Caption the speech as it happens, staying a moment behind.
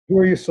Who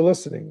are you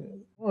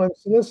soliciting? Well, I'm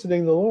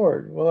soliciting the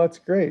Lord. Well, that's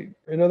great.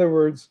 In other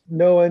words,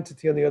 no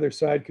entity on the other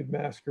side could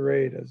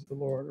masquerade as the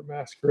Lord or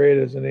masquerade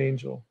as an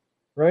angel,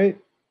 right?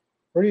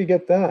 Where do you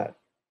get that?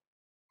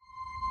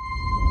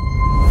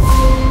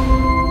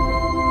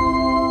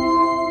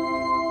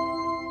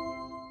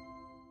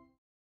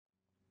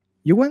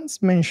 You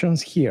once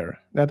mentions here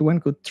that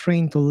one could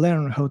train to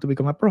learn how to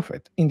become a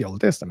prophet in the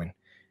Old Testament.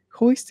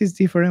 How is this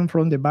different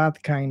from the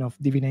bad kind of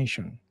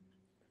divination?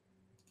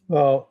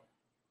 Well,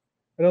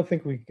 I don't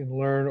think we can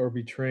learn or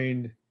be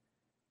trained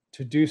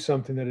to do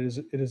something that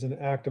it is an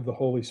act of the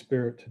Holy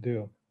Spirit to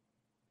do.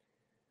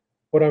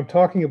 What I'm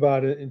talking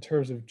about in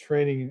terms of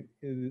training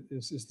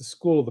is the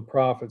school of the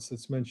prophets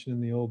that's mentioned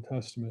in the Old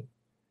Testament,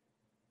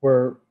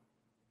 where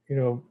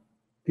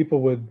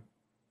people would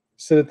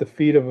sit at the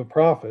feet of a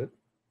prophet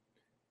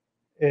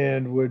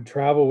and would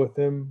travel with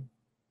him.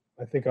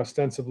 I think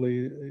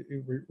ostensibly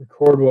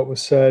record what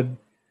was said,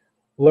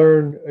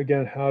 learn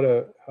again how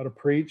to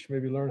preach,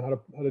 maybe learn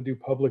how to do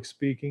public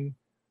speaking,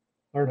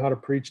 learn how to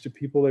preach to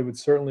people. They would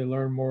certainly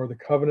learn more of the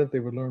covenant. They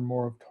would learn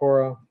more of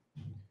Torah,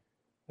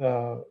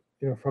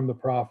 from the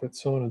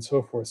prophets, so on and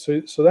so forth.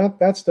 So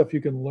that stuff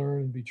you can learn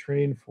and be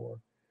trained for.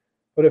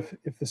 But if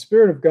the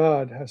Spirit of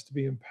God has to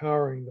be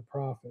empowering the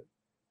prophet,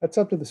 that's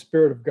up to the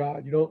Spirit of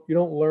God. You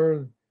don't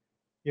learn,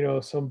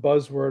 some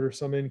buzzword or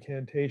some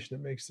incantation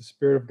that makes the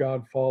Spirit of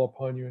God fall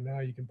upon you, and now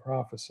you can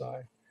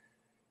prophesy.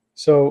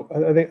 So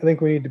I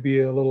think we need to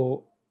be a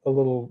little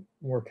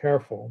more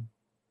careful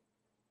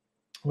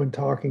when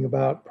talking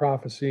about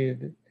prophecy.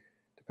 It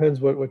depends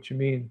what you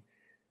mean.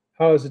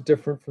 How is it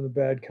different from the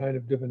bad kind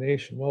of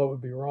divination? Well, it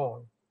would be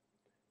wrong.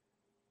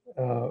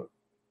 Uh,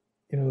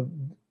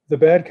 the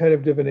bad kind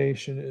of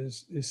divination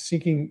is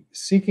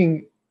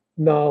seeking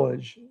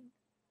knowledge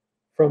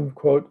from,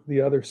 quote, the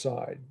other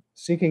side,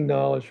 seeking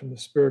knowledge from the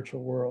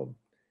spiritual world.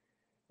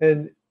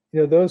 And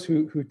those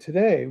who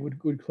today would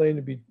claim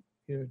to be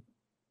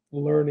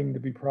learning to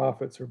be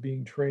prophets or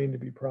being trained to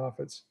be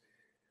prophets,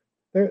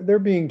 they're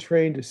being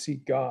trained to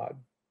seek God.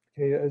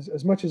 Okay,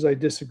 as much as I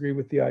disagree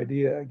with the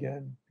idea,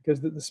 again,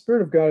 because the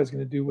Spirit of God is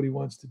going to do what he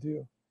wants to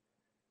do.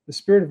 The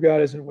Spirit of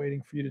God isn't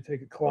waiting for you to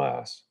take a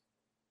class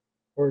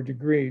or a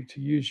degree to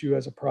use you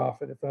as a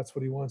prophet if that's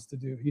what he wants to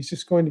do. He's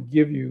just going to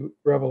give you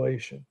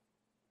revelation.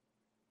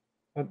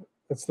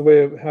 That's the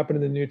way it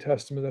happened in the New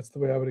Testament. That's the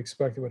way I would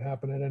expect it would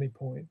happen at any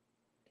point.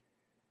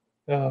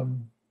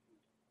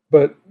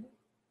 But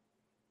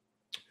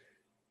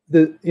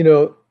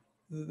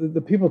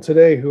the people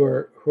today who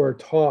are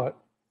taught,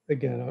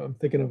 again, I'm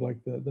thinking of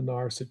like the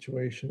NAR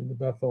situation, the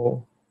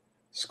Bethel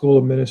School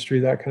of Ministry,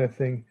 that kind of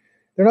thing.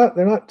 They're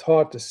not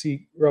taught to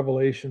seek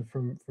revelation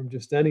from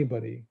just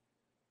anybody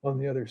on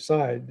the other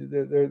side.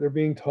 They're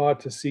being taught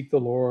to seek the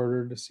Lord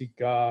or to seek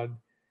God,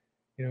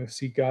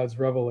 seek God's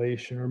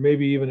revelation, or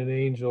maybe even an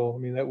angel. I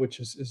mean, that which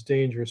is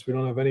dangerous. We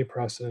don't have any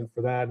precedent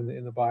for that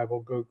in the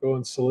Bible. Go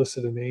and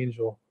solicit an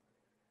angel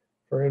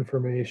for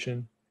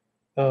information.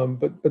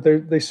 But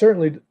they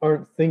certainly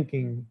aren't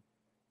thinking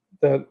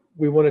that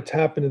we want to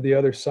tap into the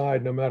other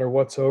side no matter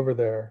what's over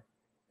there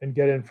and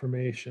get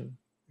information.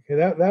 Okay,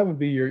 that would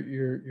be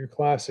your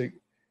classic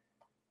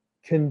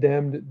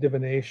condemned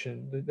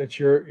divination, that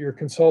you're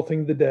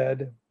consulting the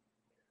dead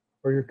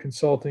or you're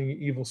consulting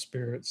evil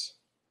spirits,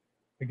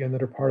 again,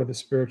 that are part of the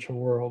spiritual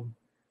world.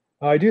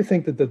 I do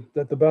think that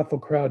the Bethel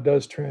crowd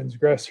does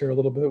transgress here a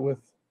little bit with,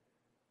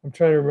 I'm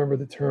trying to remember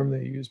the term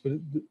they use, but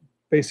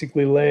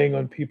basically laying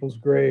on people's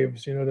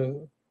graves,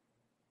 to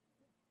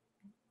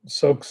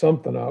soak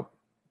something up.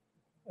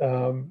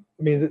 I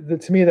mean,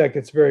 to me, that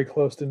gets very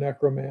close to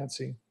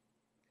necromancy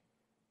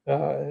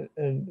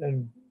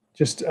and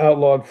just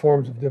outlawed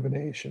forms of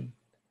divination.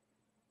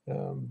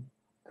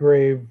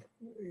 Grave,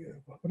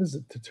 what is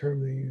it, the term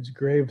they use?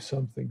 Grave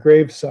something,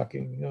 grave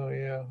sucking. Oh,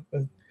 yeah.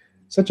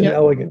 Such an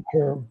elegant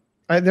term.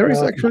 There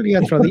is actually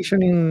a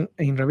tradition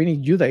in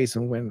Rabbinic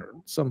Judaism when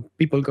some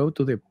people go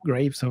to the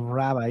graves of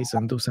rabbis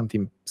and do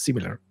something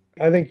similar.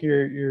 I think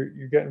you're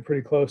getting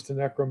pretty close to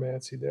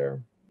necromancy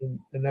there,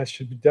 and that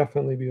should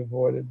definitely be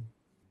avoided.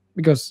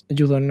 Because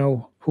you don't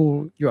know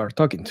who you are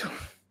talking to.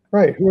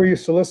 Right. Who are you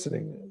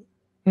soliciting?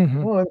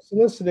 Mm-hmm. Well, I'm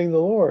soliciting the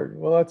Lord.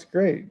 Well, that's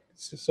great.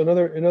 So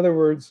in other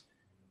words,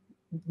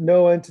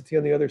 no entity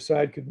on the other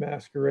side could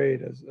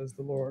masquerade as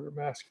the Lord or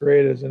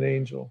masquerade as an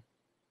angel,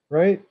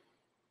 right?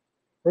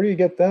 Where do you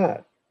get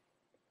that?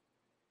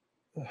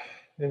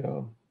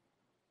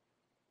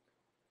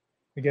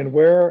 Again,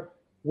 where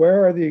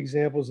are the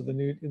examples in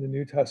the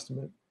New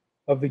Testament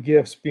of the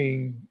gifts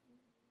being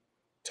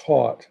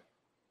taught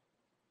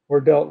or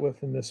dealt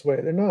with in this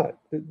way? They're not.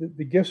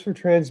 The gifts were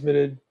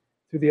transmitted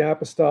through the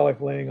apostolic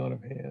laying on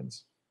of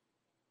hands.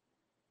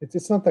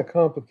 It's not that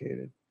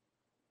complicated.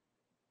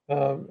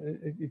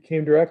 It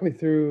came directly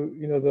through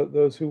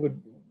those who would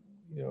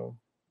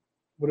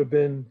have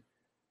been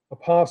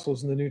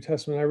apostles in the New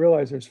Testament. I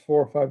realize there's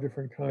 4 or 5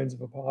 different kinds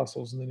of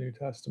apostles in the New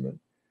Testament.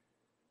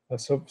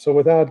 So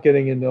without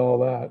getting into all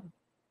that,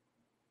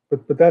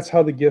 but that's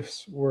how the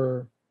gifts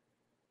were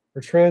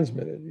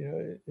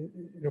transmitted.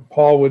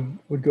 Paul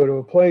would go to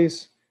a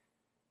place,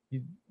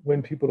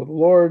 win people to the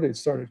Lord. They'd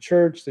start a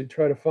church. They'd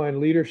try to find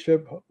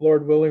leadership,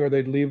 Lord willing, or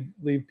they'd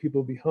leave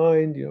people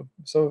behind.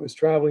 Some of his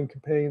traveling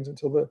companions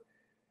until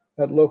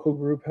that local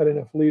group had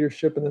enough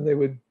leadership, and then they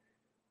would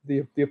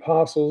the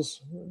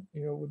apostles,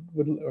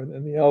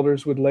 and the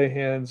elders would lay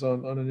hands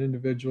on an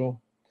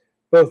individual,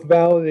 both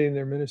validating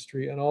their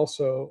ministry and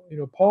also,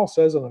 Paul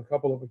says on a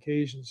couple of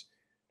occasions,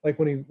 like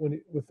when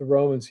he with the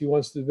Romans, he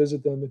wants to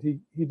visit them, that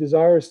he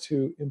desires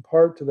to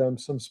impart to them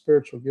some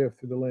spiritual gift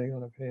through the laying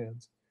on of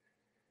hands.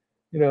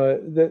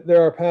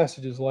 There are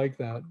passages like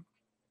that,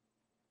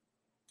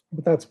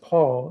 but that's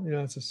Paul.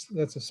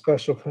 That's a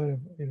special kind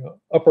of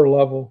upper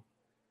level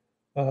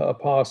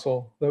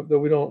apostle that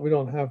we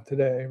don't have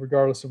today,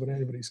 regardless of what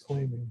anybody's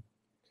claiming.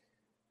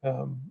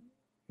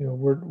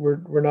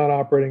 We're not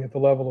operating at the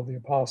level of the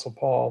Apostle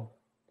Paul,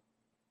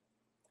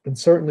 and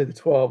certainly the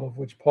 12, of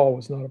which Paul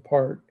was not a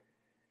part.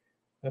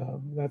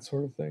 That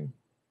sort of thing.